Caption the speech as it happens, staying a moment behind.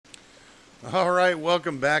All right,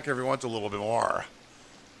 welcome back, everyone, to a little bit more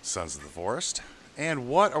Sons of the Forest. And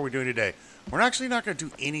what are we doing today? We're actually not going to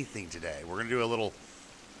do anything today. We're going to do a little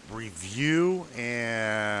review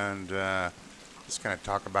and just kind of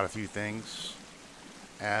talk about a few things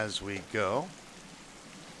as we go.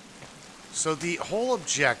 So, the whole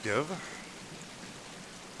objective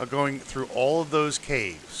of going through all of those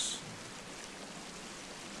caves,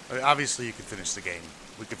 I mean, obviously, you can finish the game.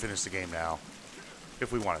 We can finish the game now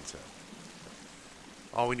if we wanted to.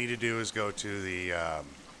 All we need to do is go to the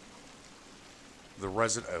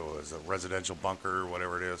residential bunker or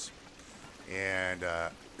whatever it is, and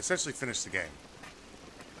essentially finish the game.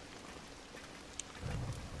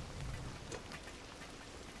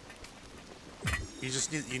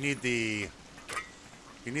 You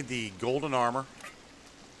need the golden armor,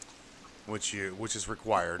 which is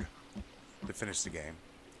required to finish the game,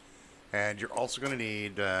 and you're also going to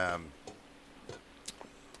need.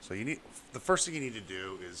 So you need the first thing you need to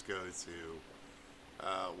do is go to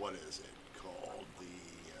what is it called?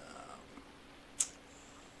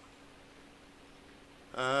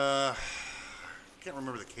 I can't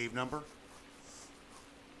remember the cave number,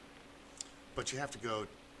 but you have to go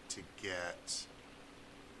to get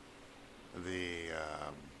the.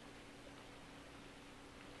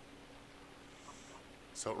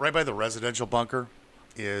 So right by the residential bunker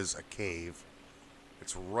is a cave.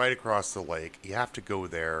 It's right across the lake. You have to go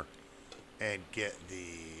there and get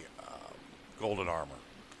the golden armor.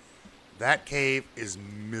 That cave is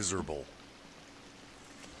miserable.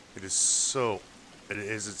 It is so. It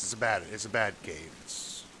is. It's a bad cave.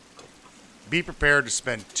 Be prepared to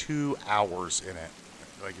spend 2 hours in it.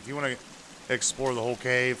 Like if you want to explore the whole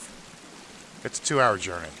cave, it's a 2 hour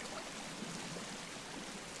journey.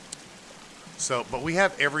 So, but we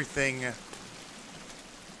have everything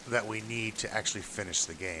that we need to actually finish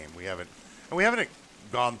the game. We haven't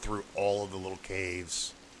gone through all of the little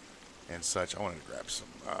caves and such. I wanted to grab some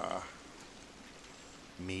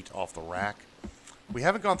meat off the rack. We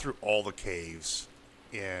haven't gone through all the caves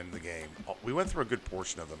in the game. We went through a good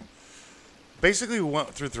portion of them. Basically, we went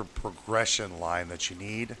through the progression line that you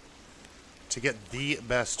need to get the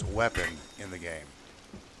best weapon in the game.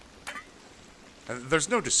 And there's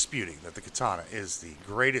no disputing that the katana is the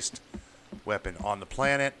greatest weapon on the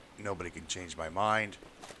planet. Nobody can change my mind.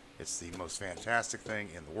 It's the most fantastic thing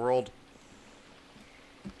in the world.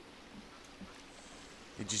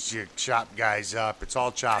 You chop guys up. It's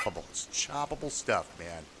all choppable. It's choppable stuff,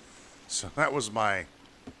 man. So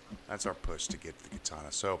that's our push to get the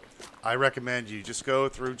katana. So I recommend you just go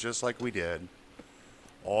through just like we did.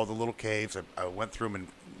 All the little caves. I went through them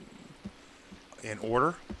in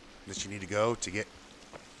order that you need to go to get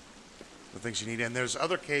the things you need. And there's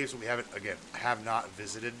other caves that we have not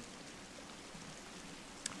visited.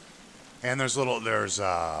 And there's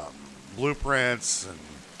blueprints and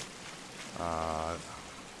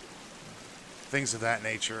things of that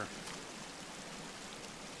nature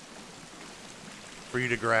for you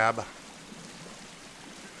to grab.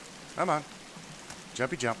 Come on.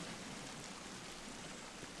 Jumpy jump.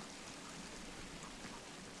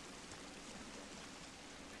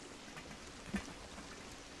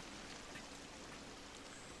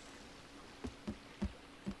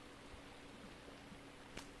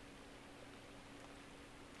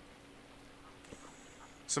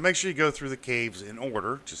 So make sure you go through the caves in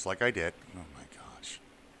order, just like I did. Oh my gosh.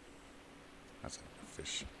 That's a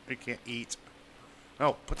fish. You can't eat.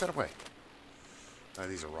 No, put that away.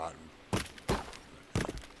 These are rotten.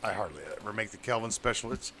 I hardly ever make the Kelvin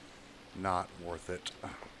special. It's not worth it.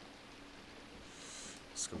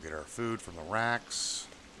 Let's go get our food from the racks.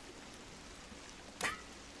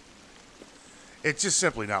 It's just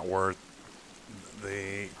simply not worth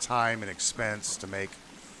the time and expense to make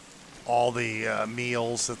all the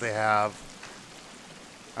meals that they have.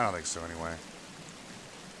 I don't think so anyway.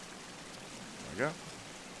 There we go.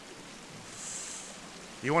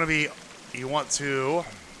 You want to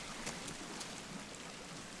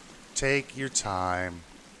take your time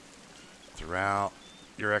throughout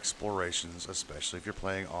your explorations, especially if you're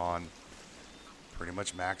playing on pretty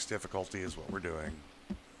much max difficulty is what we're doing.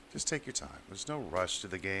 Just take your time. There's no rush to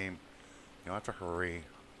the game. You don't have to hurry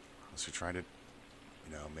unless you're trying to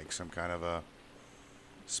make some kind of a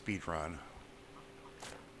speed run.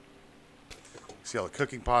 See all the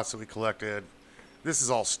cooking pots that we collected. This is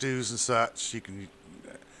all stews and such.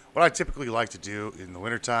 What I typically like to do in the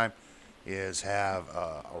wintertime is have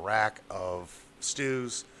a rack of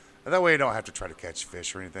stews. And that way I don't have to try to catch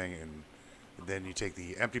fish or anything. And then you take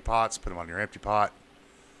the empty pots, put them on your empty pot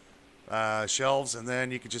shelves, and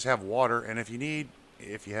then you can just have water. And if you need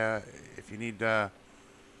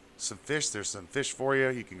some fish. There's some fish for you.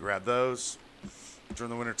 You can grab those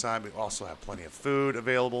during the wintertime. We also have plenty of food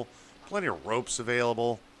available, plenty of ropes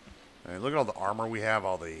available. And look at all the armor we have,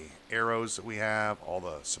 all the arrows that we have, all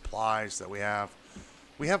the supplies that we have.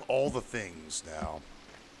 We have all the things now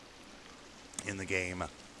in the game.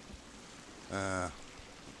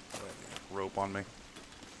 Rope on me.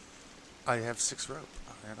 I have 6 rope,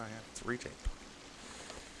 and I have 3 tape.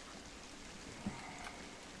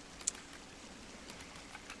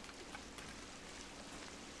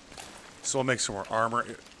 So I'll make some more armor.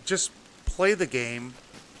 Just play the game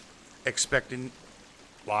expecting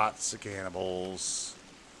lots of cannibals.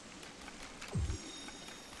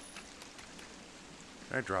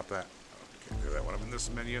 Did I drop that? Oh, can't do that when I'm in this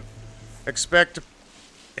menu. Expect,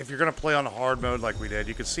 if you're going to play on hard mode like we did,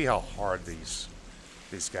 you can see how hard these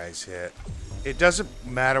guys hit. It doesn't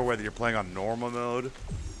matter whether you're playing on normal mode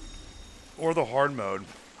or the hard mode.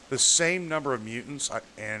 The same number of mutants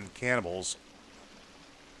and cannibals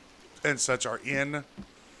and such are in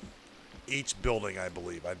each building, I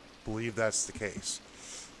believe. I believe that's the case.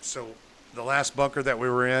 So the last bunker that we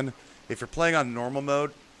were in, if you're playing on normal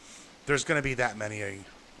mode, there's going to be that many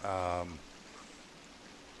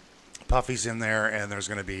puffies in there, and there's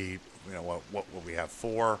going to be, you know, what will we have,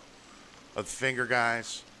 4 of the finger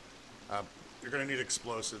guys. You're going to need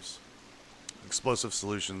explosive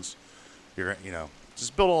solutions. You're, you know,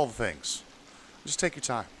 just build all the things. Just take your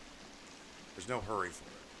time. There's no hurry for it.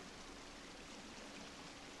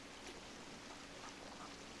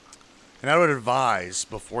 And I would advise,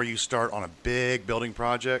 before you start on a big building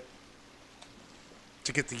project,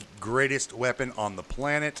 to get the greatest weapon on the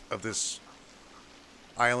planet of this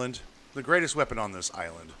island. The greatest weapon on this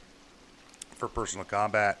island for personal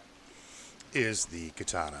combat is the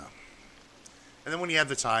katana. And then when you have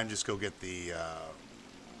the time, just go get the,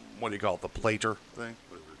 what do you call it, the plater thing?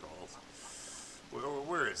 Whatever it calls.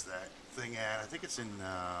 Where is that thing at? I think it's in,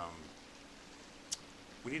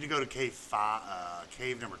 we need to go to cave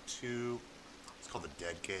number 2. It's called the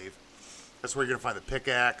Dead Cave. That's where you're going to find the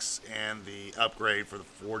pickaxe and the upgrade for the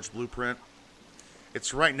Forge blueprint.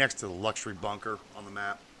 It's right next to the luxury bunker on the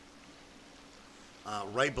map.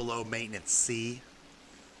 Right below Maintenance C.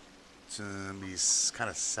 It's kind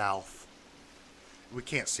of south. We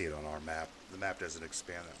can't see it on our map. The map doesn't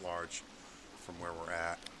expand that large from where we're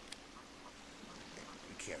at.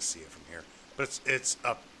 You can't see it from here. But it's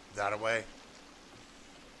up that way.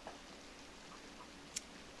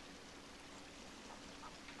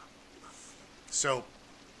 So,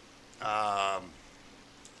 I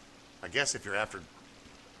guess if you're after,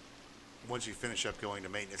 once you finish up going to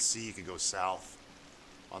Maintenance C, you can go south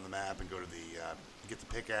on the map and go to the, get the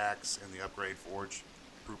pickaxe and the upgrade forge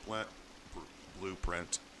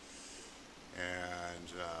blueprint.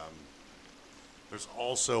 And there's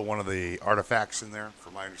also one of the artifacts in there,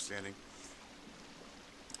 from my understanding.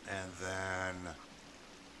 And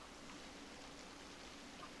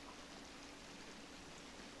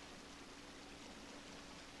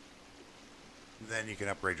then you can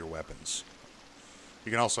upgrade your weapons.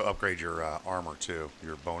 You can also upgrade your armor too,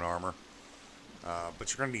 your bone armor.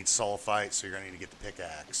 But you're going to need sulfite, so you're going to need to get the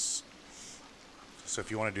pickaxe. So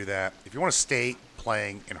if you want to do that, if you want to stay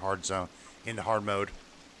playing in hard mode,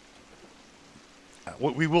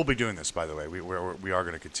 we will be doing this, by the way. We are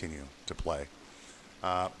going to continue to play.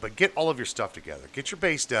 But get all of your stuff together. Get your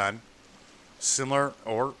base done, similar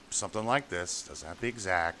or something like this. Doesn't have to be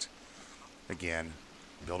exact. Again,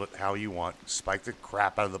 build it how you want. Spike the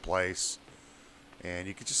crap out of the place. And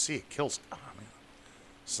you can just see it kills. Oh, man.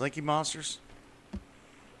 Slinky monsters?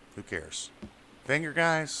 Who cares? Finger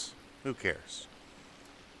guys? Who cares?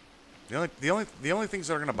 The only things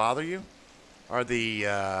that are going to bother you are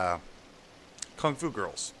the Kung Fu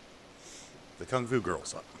girls. The Kung Fu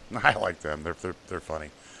girls. I like them. They're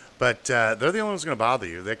funny. But they're the only ones going to bother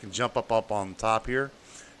you. They can jump up on top here.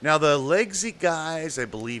 Now the legsy guys, I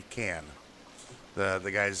believe, can.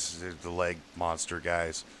 The guys, the leg monster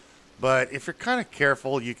guys. But if you're kind of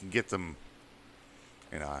careful, you can get them,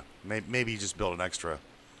 you know, maybe you just build an extra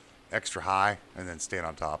high and then stand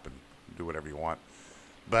on top and do whatever you want.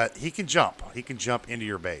 But he can jump. He can jump into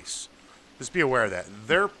your base. Just be aware of that.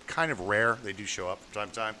 They're kind of rare. They do show up from time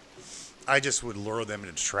to time. I just would lure them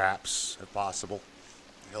into traps if possible.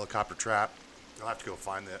 Helicopter trap. You'll have to go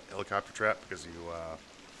find the helicopter trap because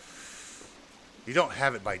you don't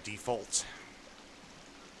have it by default.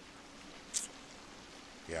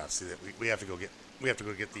 Yeah, see that we have to go get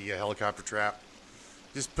the helicopter trap.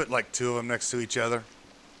 Just put like 2 of them next to each other.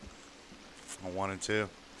 1 and 2,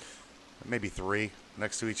 maybe 3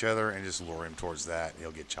 next to each other, and just lure him towards that, and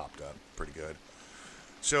he'll get chopped up pretty good.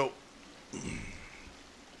 So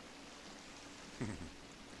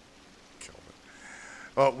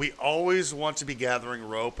We always want to be gathering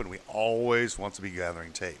rope, and we always want to be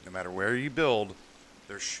gathering tape. No matter where you build,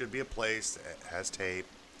 there should be a place that has tape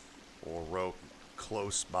or rope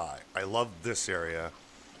close by. I love this area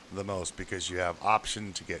the most because you have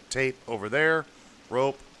option to get tape over there,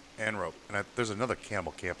 rope, and rope. And there's another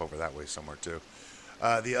cannibal camp over that way somewhere too.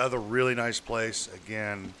 The other really nice place,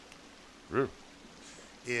 again,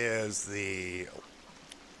 is the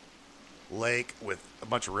lake with a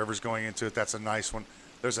bunch of rivers going into it. That's a nice one.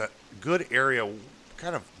 There's a good area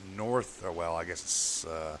kind of north, or well, I guess it's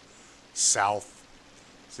south.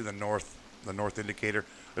 See the north indicator?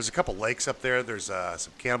 There's a couple lakes up there. There's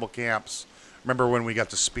some cannibal camps. Remember when we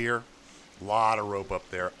got the spear? A lot of rope up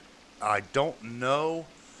there. I don't know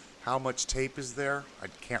how much tape is there. I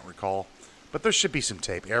can't recall. But there should be some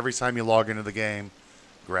tape. Every time you log into the game,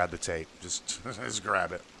 grab the tape. Just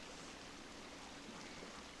grab it.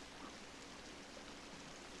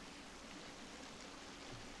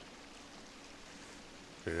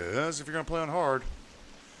 Because if you're going to play on hard,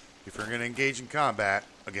 if you're going to engage in combat,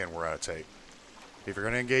 again, we're out of tape. If you're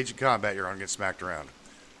going to engage in combat, you're going to get smacked around.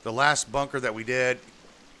 The last bunker that we did,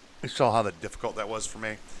 you saw how difficult that was for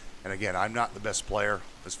me. And again, I'm not the best player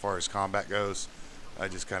as far as combat goes. I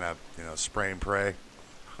just kind of, spray and pray.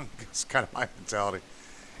 It's kind of my mentality.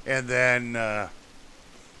 And then,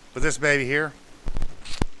 with this baby here,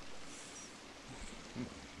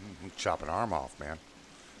 chop an arm off, man.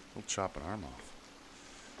 We'll chop an arm off.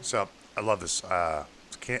 So, I love this.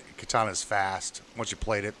 Katana is fast. Once you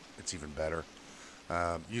played it, it's even better.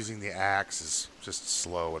 Using the axe is just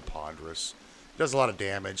slow and ponderous. It does a lot of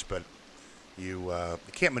damage, but you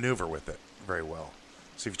can't maneuver with it very well.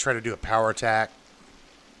 So if you try to do a power attack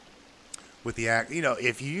with the axe,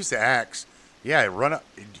 if you use the axe,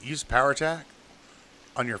 use power attack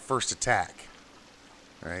on your first attack,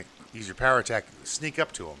 right? Use your power attack, sneak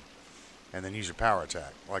up to them, and then use your power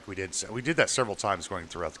attack like we did. We did that several times going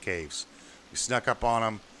throughout the caves. We snuck up on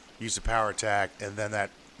them, used the power attack, and then that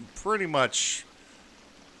pretty much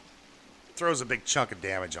throws a big chunk of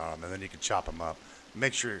damage on them, and then you can chop them up.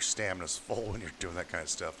 Make sure your stamina's full when you're doing that kind of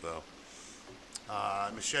stuff, though.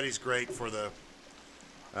 Machete's great for the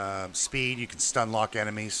speed. You can stun lock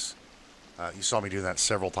enemies. You saw me do that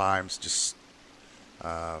several times, just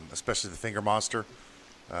especially the finger monster.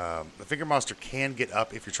 The finger monster can get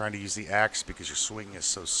up if you're trying to use the axe because your swing is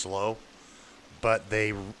so slow, but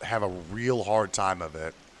they have a real hard time of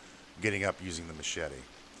it getting up using the machete.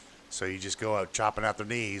 So you just go out chopping out their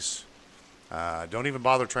knees. Don't even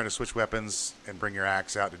bother trying to switch weapons and bring your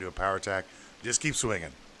axe out to do a power attack. Just keep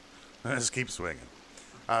swinging. Just keep swinging.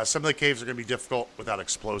 Some of the caves are going to be difficult without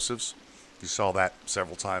explosives. You saw that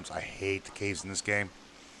several times. I hate the caves in this game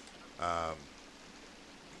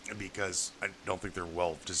because I don't think they're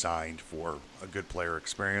well designed for a good player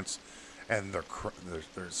experience, and they're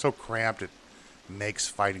so cramped it makes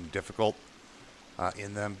fighting difficult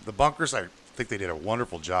in them. The bunkers, I think they did a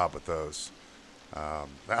wonderful job with those.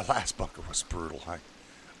 That last bunker was brutal.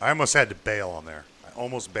 I almost had to bail on there. I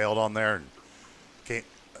almost bailed on there and came,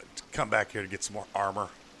 come back here to get some more armor.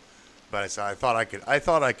 But I thought I could do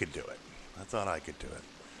it. I thought I could do it.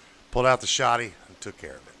 Pulled out the shotty and took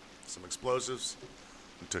care of it. Some explosives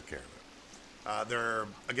and took care of it.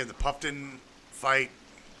 Again, the Puffton fight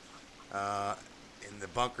in the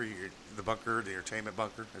bunker. The entertainment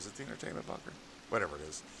bunker. Is it the entertainment bunker? Whatever it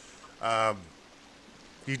is.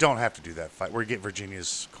 You don't have to do that fight. Where you get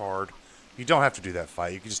Virginia's card. You don't have to do that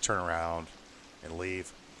fight. You can just turn around and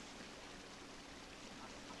leave.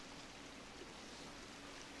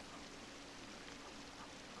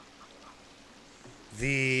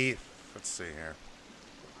 Let's see here.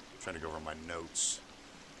 I'm trying to go over my notes.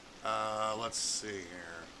 Let's see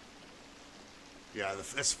here. Yeah,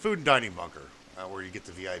 that's food and dining bunker, where you get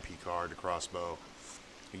the VIP card, the crossbow.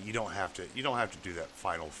 You don't have to do that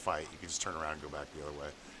final fight. You can just turn around and go back the other way.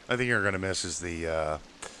 I think you're going to miss is the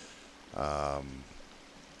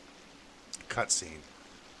cutscene.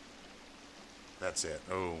 That's it.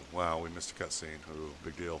 Oh, wow, we missed a cutscene. Oh,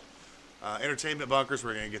 big deal. Entertainment bunkers,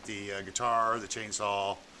 we're going to get the guitar, the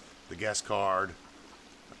chainsaw, the guest card.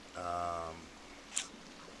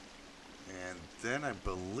 And then I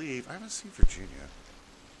believe, I haven't seen Virginia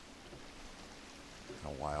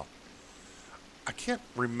in a while. I can't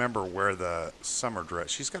remember where the summer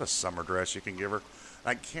dress, she's got a summer dress you can give her.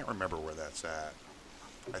 I can't remember where that's at.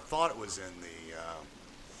 I thought it was in the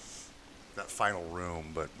that final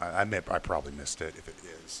room, but I probably missed it if it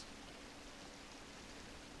is.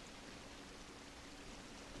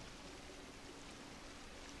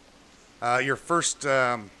 Your first,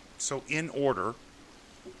 so in order,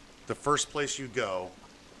 the first place you go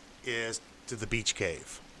is to the beach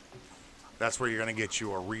cave. That's where you're going to get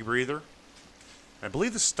you a rebreather. I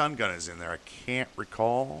believe the stun gun is in there. I can't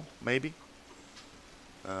recall. Maybe.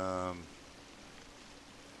 And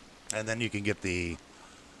then you can get the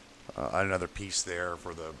another piece there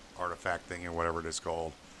for the artifact thing or whatever it is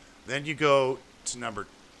called. Then you go to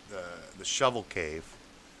the shovel cave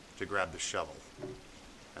to grab the shovel,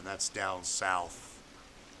 and that's down south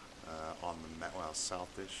on the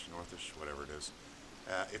southish, northish, whatever it is.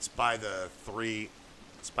 It's by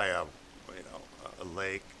it's by a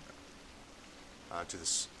lake to the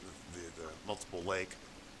multiple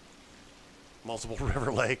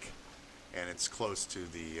river lake, and it's close to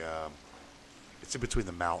the it's in between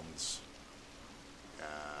the mountains.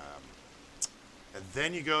 And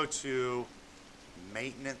then you go to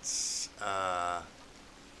maintenance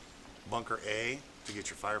bunker A to get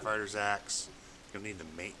your firefighter's axe. You'll need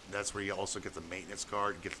that's where you also get the maintenance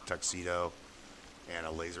card, get the tuxedo, and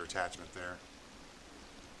a laser attachment there.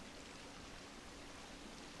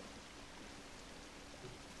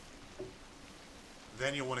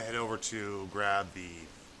 Then you'll want to head over to grab the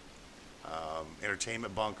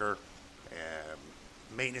entertainment bunker.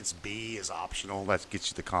 Maintenance B is optional. That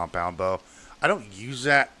gets you the compound bow. I don't use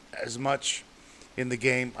that as much in the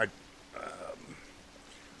game.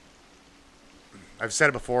 I've said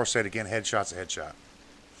it before, say it again, headshot's a headshot.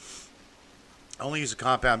 I only use a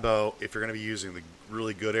compound bow if you're going to be using the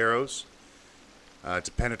really good arrows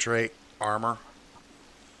to penetrate armor.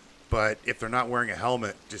 But if they're not wearing a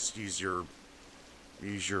helmet, just use your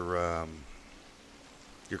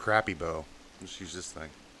crappy bow. Just use this thing.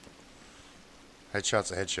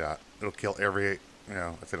 Headshot's a headshot. It'll kill every,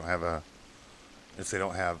 if they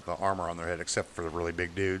don't have armor on their head, except for the really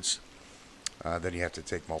big dudes. Then you have to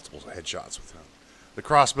take multiple headshots with them. The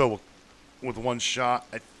crossbow with one shot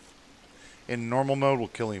in normal mode will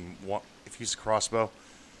kill him. If you use a crossbow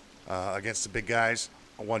against the big guys,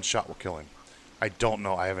 a one shot will kill him. I don't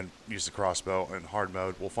know. I haven't used the crossbow in hard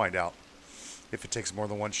mode. We'll find out. If it takes more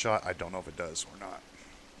than one shot, I don't know if it does or not.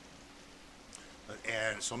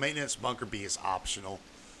 And so maintenance bunker B is optional.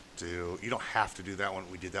 You don't have to do that one.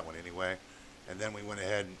 We did that one anyway. And then we went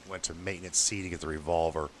ahead and went to maintenance C to get the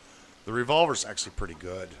revolver. The revolver's actually pretty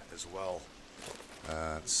good as well.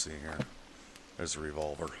 Let's see here. There's the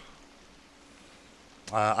revolver.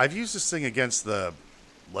 I've used this thing against the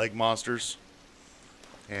leg monsters.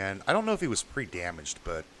 And I don't know if he was pre-damaged,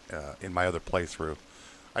 but in my other playthrough.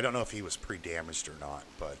 I don't know if he was pre-damaged or not,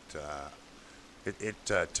 but it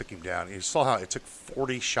took him down. You saw how it took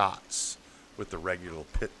 40 shots with the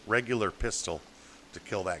regular pistol to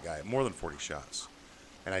kill that guy. More than 40 shots.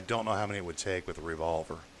 And I don't know how many it would take with a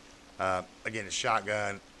revolver. Again, a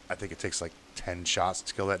shotgun, I think it takes like 10 shots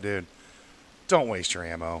to kill that dude. Don't waste your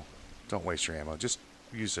ammo. Don't waste your ammo. Just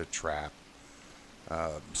use a trap.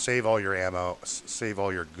 Save all your ammo. Save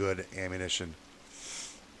all your good ammunition.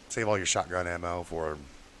 Save all your shotgun ammo for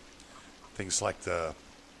things like the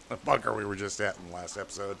bunker we were just at in the last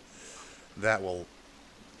episode. That will,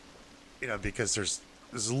 because there's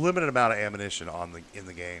a limited amount of ammunition in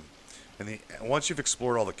the game, and once you've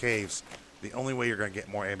explored all the caves, the only way you're going to get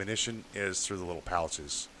more ammunition is through the little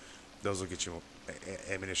pouches. Those will get you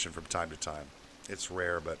ammunition from time to time. It's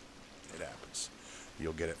rare, but it happens.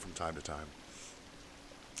 You'll get it from time to time.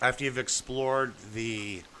 After you've explored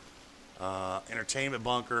the entertainment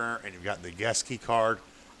bunker and you've got the guest key card,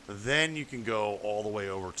 then you can go all the way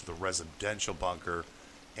over to the residential bunker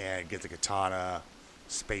and get the katana,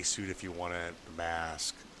 spacesuit if you want it, the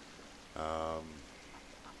mask, and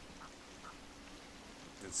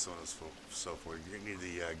so on and so forth. You're going to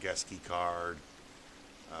need the guest key card.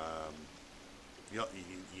 You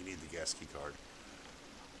need the guest key card.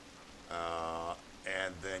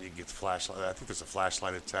 And then you get the flashlight. I think there's a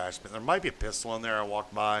flashlight attachment. There might be a pistol in there. I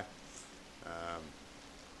walked by.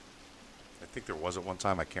 I think there was at one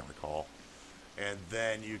time. I can't recall. And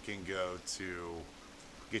then you can go to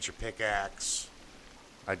get your pickaxe.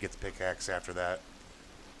 I'd get the pickaxe after that.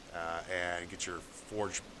 And get your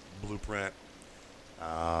forge blueprint.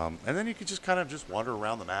 And then you can just kind of just wander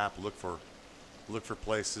around the map, look for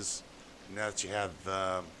places. Now that you have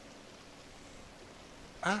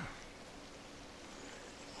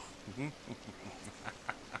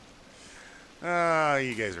oh,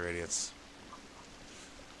 you guys are idiots.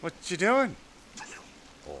 What you doing?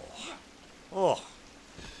 Oh,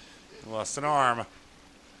 lost an arm.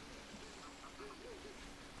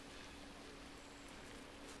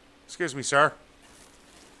 Excuse me, sir.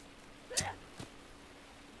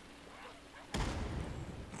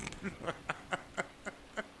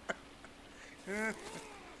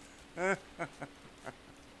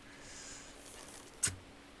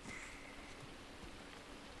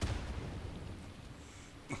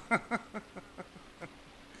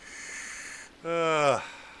 Uh,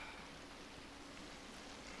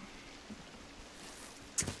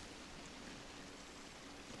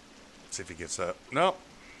 see if he gets up. Nope.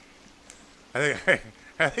 I think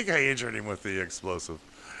I think I injured him with the explosive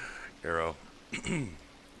arrow. Anybody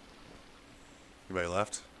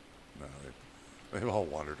left? No, they've all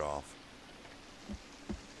wandered off.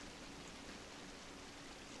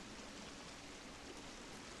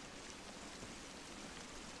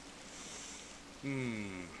 Hmm.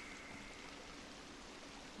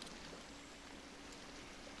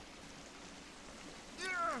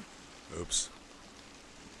 Oops.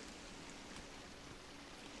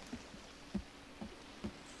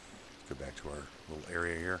 Go back to our little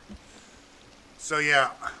area here. So yeah,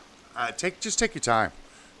 just take your time.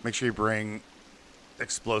 Make sure you bring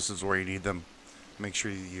explosives where you need them. Make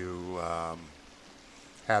sure you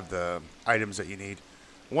have the items that you need.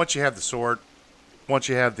 Once you have the sword, once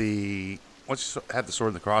you have the sword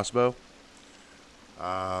and the crossbow,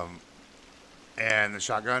 and the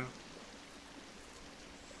shotgun,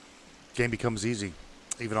 game becomes easy,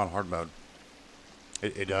 even on hard mode.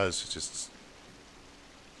 It does. It's just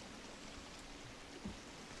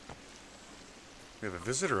we have a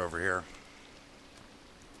visitor over here.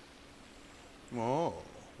 Whoa,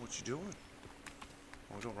 what you doing?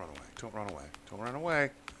 Oh, don't run away. Don't run away. Don't run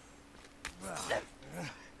away.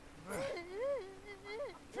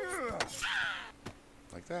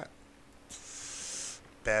 Like that.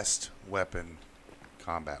 Best weapon,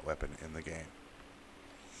 combat weapon in the game.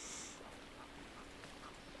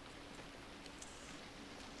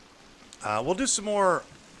 We'll do some more.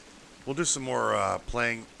 We'll do some more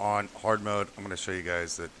playing on hard mode. I'm going to show you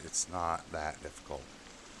guys that it's not that difficult.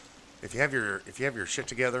 If you have your shit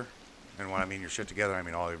together, and when I mean your shit together, I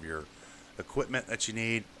mean all of your equipment that you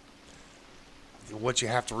need. What you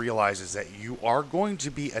have to realize is that you are going to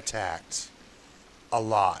be attacked a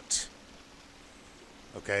lot.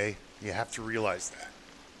 Okay? You have to realize that.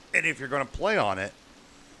 And if you're going to play on it,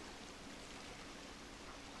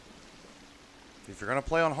 if you're going to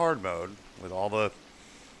play on hard mode with all the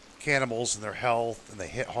cannibals and their health and they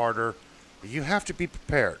hit harder, you have to be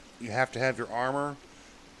prepared. You have to have your armor.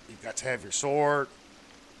 You've got to have your sword.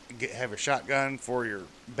 Have your shotgun for your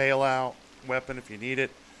bailout weapon if you need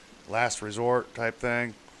it. Last resort type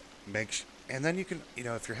thing. And then you can,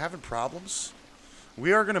 if you're having problems,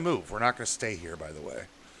 we are going to move. We're not going to stay here, by the way.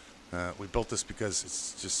 We built this because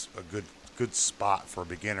it's just a good spot for a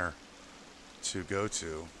beginner to go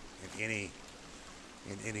to in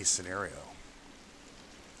any scenario.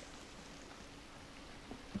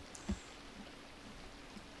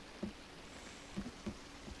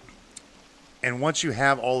 And once you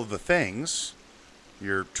have all of the things,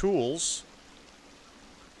 your tools,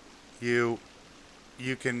 you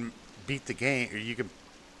can beat the game, or you can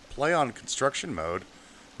play on construction mode,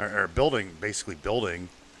 or basically building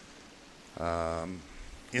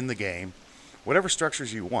in the game, whatever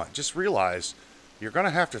structures you want. Just realize you're going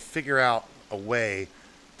to have to figure out a way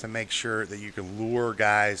to make sure that you can lure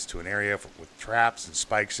guys to an area with traps and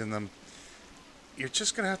spikes in them. You're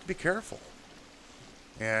just going to have to be careful.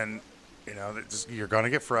 And, you're going to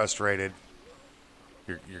get frustrated.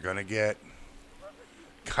 You're going to get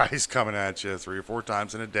guys coming at you 3 or 4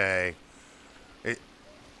 times in a day. It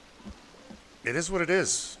is what it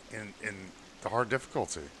is in the hard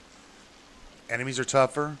difficulty. Enemies are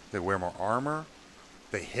tougher. They wear more armor.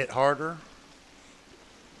 They hit harder.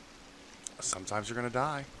 Sometimes you're going to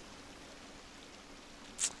die.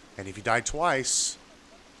 And if you die twice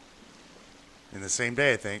in the same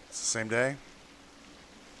day, I think it's the same day,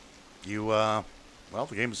 the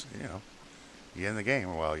game's, you end the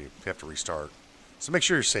game. Well, you have to restart. So make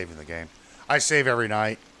sure you're saving the game. I save every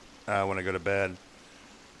night when I go to bed.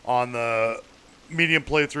 On the medium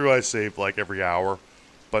playthrough, I save like every hour.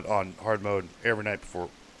 But on hard mode, every night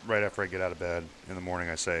right after I get out of bed in the morning,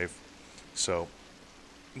 I save. So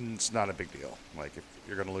it's not a big deal. Like if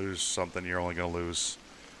you're going to lose something, you're only going to lose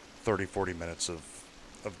 30, 40 minutes of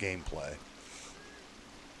gameplay.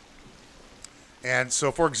 And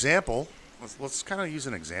so, for example, let's kind of use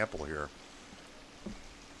an example here.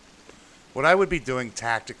 What I would be doing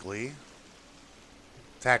tactically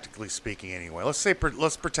speaking anyway,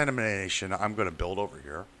 let's pretend I'm in a nation. I'm going to build over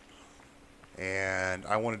here. And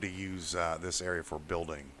I wanted to use this area for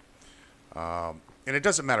building. And it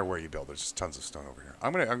doesn't matter where you build. There's just tons of stone over here.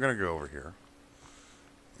 I'm gonna go over here.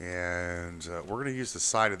 And we're going to use the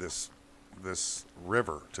side of this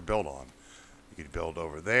river to build on. You can build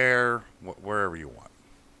over there, wherever you want.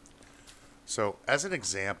 So, as an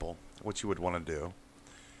example, what you would want to do,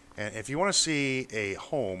 and if you want to see a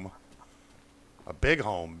big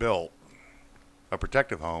home built, a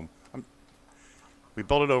protective home, we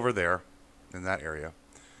built it over there. in that area.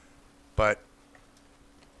 But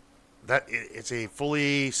it's a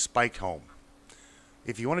fully spiked home.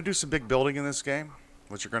 If you want to do some big building in this game,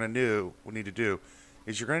 what you're going to need to do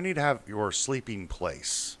is you're going to need to have your sleeping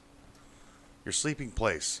place. Your sleeping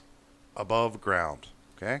place above ground,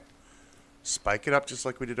 okay? Spike it up just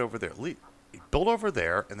like we did over there. Build over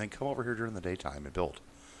there and then come over here during the daytime and build.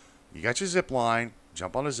 You got your zip line,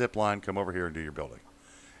 jump on a zip line, come over here and do your building.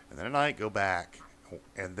 And then at night, go back,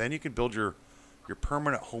 and then you can build your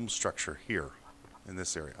permanent home structure here in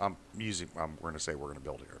this area. We're going to say we're going to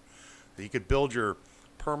build here. You could build your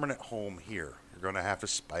permanent home here. You're going to have to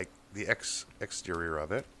spike the exterior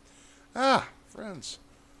of it. Ah, friends.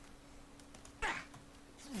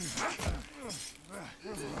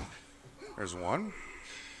 There's one.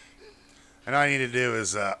 And all I need to do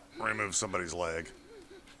is remove somebody's leg.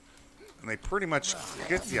 And they pretty much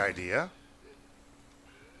get the idea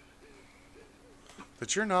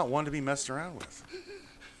that you're not one to be messed around with.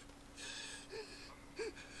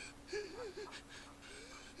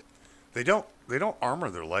 They don't armor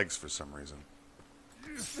their legs for some reason.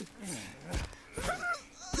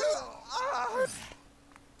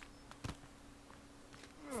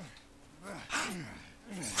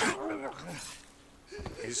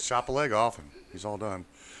 You just chop a leg off and he's all done.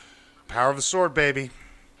 Power of the sword, baby.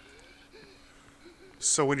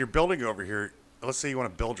 So when you're building over here, let's say you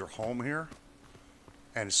want to build your home here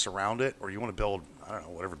and surround it, or you want to build, I don't know,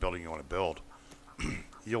 whatever building you want to build.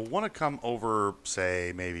 You'll want to come over,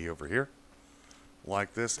 say, maybe over here,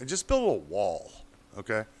 like this, and just build a wall,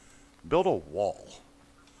 okay? Build a wall.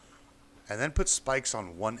 And then put spikes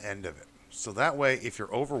on one end of it. So that way, if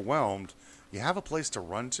you're overwhelmed, you have a place to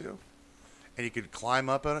run to, and you could climb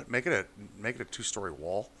up on it, make it a two-story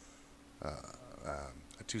wall.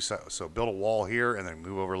 So build a wall here, and then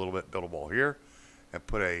move over a little bit, build a wall here, and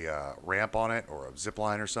put a ramp on it, or a zip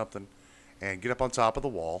line or something, and get up on top of the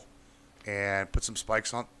wall, and put some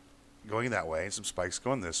spikes on going that way and some spikes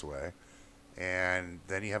going this way, and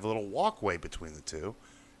then you have a little walkway between the two,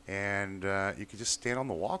 and you can just stand on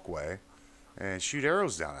the walkway and shoot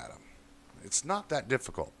arrows down at them. It's not that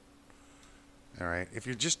difficult. All right, if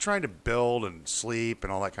you're just trying to build and sleep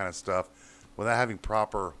and all that kind of stuff without having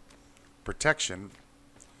proper protection,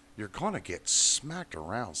 you're gonna get smacked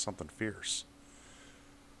around something fierce.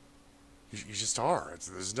 You just are.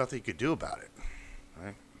 There's nothing you could do about it.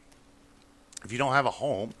 Right? If you don't have a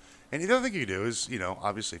home, and the other thing you can do is, you know,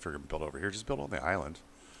 obviously if you're going to build over here, just build on the island.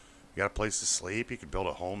 You got a place to sleep. You could build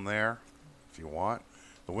a home there if you want.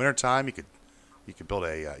 The wintertime, you could build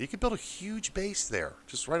a huge base there,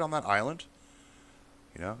 just right on that island.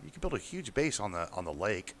 You know, you could build a huge base on the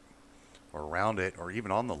lake, or around it, or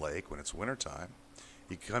even on the lake when it's wintertime.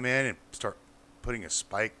 You can come in and start putting a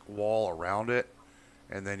spike wall around it,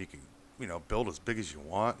 and then you can, you know, build as big as you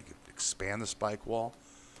want. You can expand the spike wall.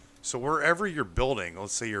 So wherever you're building,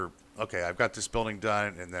 let's say okay, I've got this building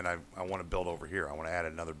done, and then I want to build over here. I want to add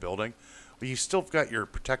another building. But you still got your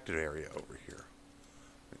protected area over here.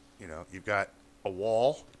 You know, you've got a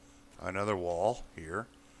wall, another wall here,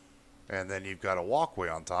 and then you've got a walkway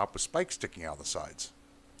on top with spikes sticking out the sides.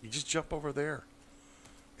 You just jump over there.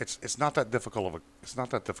 It's not that difficult it's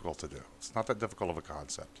not that difficult to do. It's not that difficult of a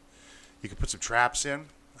concept. You can put some traps in.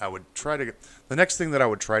 The next thing that I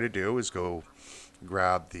would try to do is go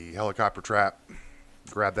grab the helicopter trap,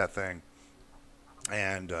 grab that thing,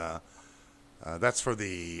 and that's for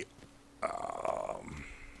the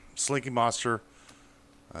slinky monster,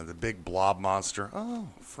 the big blob monster. Oh,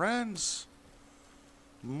 friends,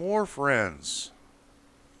 more friends.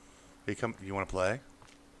 You want to play?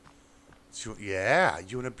 Yeah,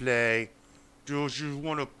 you want to play? Does you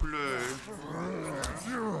want to play?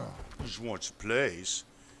 Just wants to play.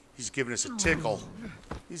 He's giving us a tickle.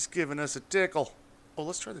 He's giving us a tickle. Oh,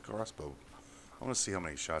 let's try the crossbow. I want to see how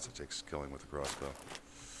many shots it takes killing with the crossbow.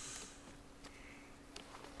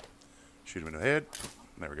 Shoot him in the head.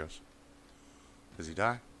 There he goes. Does he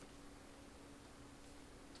die?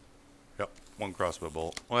 Yep, one crossbow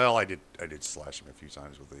bolt. Well, I did slash him a few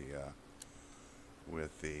times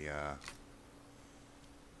with the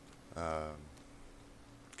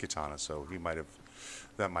katana, so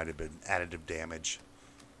that might have been additive damage.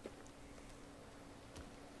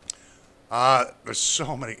 There's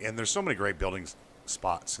so many great building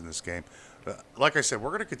spots in this game. Like I said,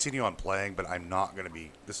 we're going to continue on playing, but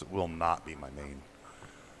this will not be my main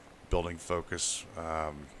building focus.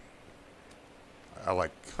 I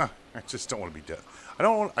just don't want to be dead.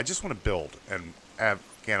 I just want to build and have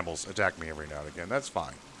cannibals attack me every now and again. That's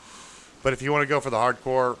fine. But if you want to go for the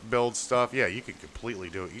hardcore build stuff, yeah, you can completely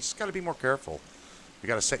do it. You just got to be more careful. You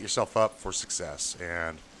got to set yourself up for success.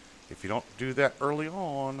 And if you don't do that early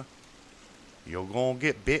on, you're going to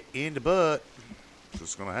get bit in the butt. It's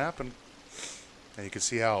just going to happen. And you can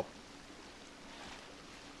see how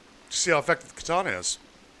effective the katana is.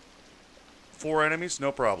 4 enemies,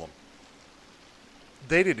 no problem.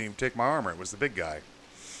 They didn't even take my armor. It was the big guy.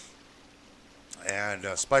 And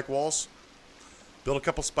spike walls. Build a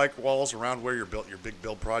couple spike walls around where your big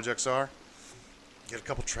build projects are. Get a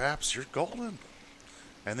couple traps. You're golden.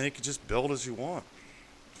 And then you can just build as you want.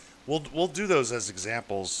 We'll do those as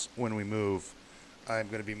examples when we move. I'm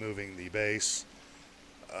going to be moving the base,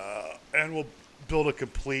 and we'll build a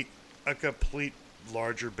complete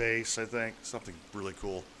larger base. I think something really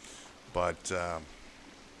cool. But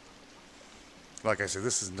like I said,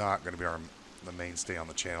 this is not going to be the mainstay on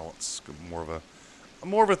the channel. It's more of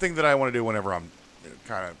a thing that I want to do whenever I'm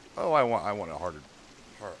kind of I want a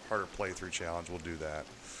harder playthrough challenge. We'll do that.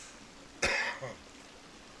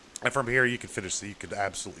 And from here, you could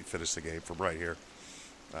absolutely finish the game from right here,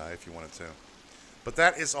 if you wanted to. But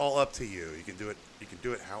that is all up to you. You can do it. You can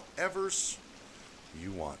do it however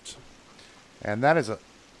you want. And that is and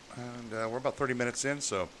we're about 30 minutes in.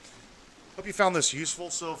 So, hope you found this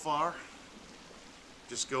useful so far.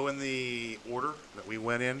 Just go in the order that we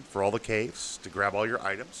went in for all the caves to grab all your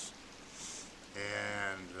items,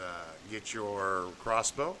 and get your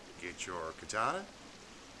crossbow, get your katana.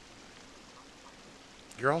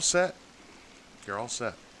 You're all set. You're all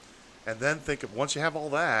set. And then once you have all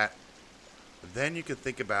that, then you can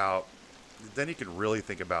really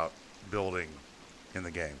think about building in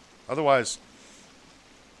the game. Otherwise,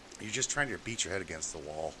 you're just trying to beat your head against the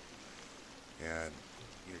wall. And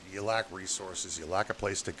you lack resources, you lack a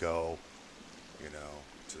place to go,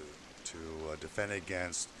 to defend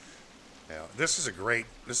against. This is a great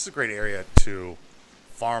area to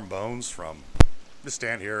farm bones from. Just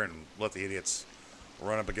stand here and let the idiots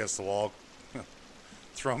run up against the wall,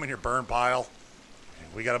 throw them in your burn pile.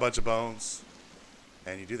 And we got a bunch of bones,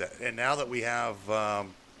 and you do that. And now that we have a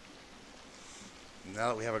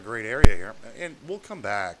great area here, and we'll come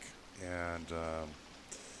back and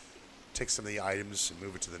take some of the items and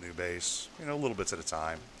move it to the new base, little bits at a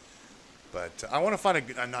time. But I want to find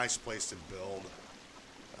a nice place to build.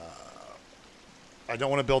 I don't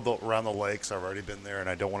want to build around the lakes. I've already been there, and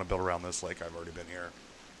I don't want to build around this lake. I've already been here.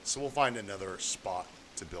 So we'll find another spot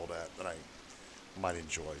to build at that I might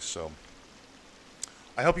enjoy. So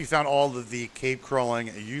I hope you found all of the cave crawling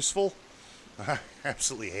useful. I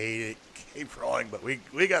absolutely hate it, cave crawling, but we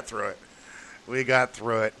got through it. We got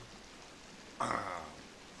through it.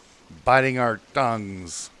 Biting our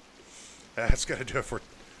tongues. That's going to do it for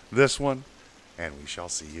this one, and we shall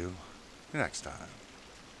see you next time.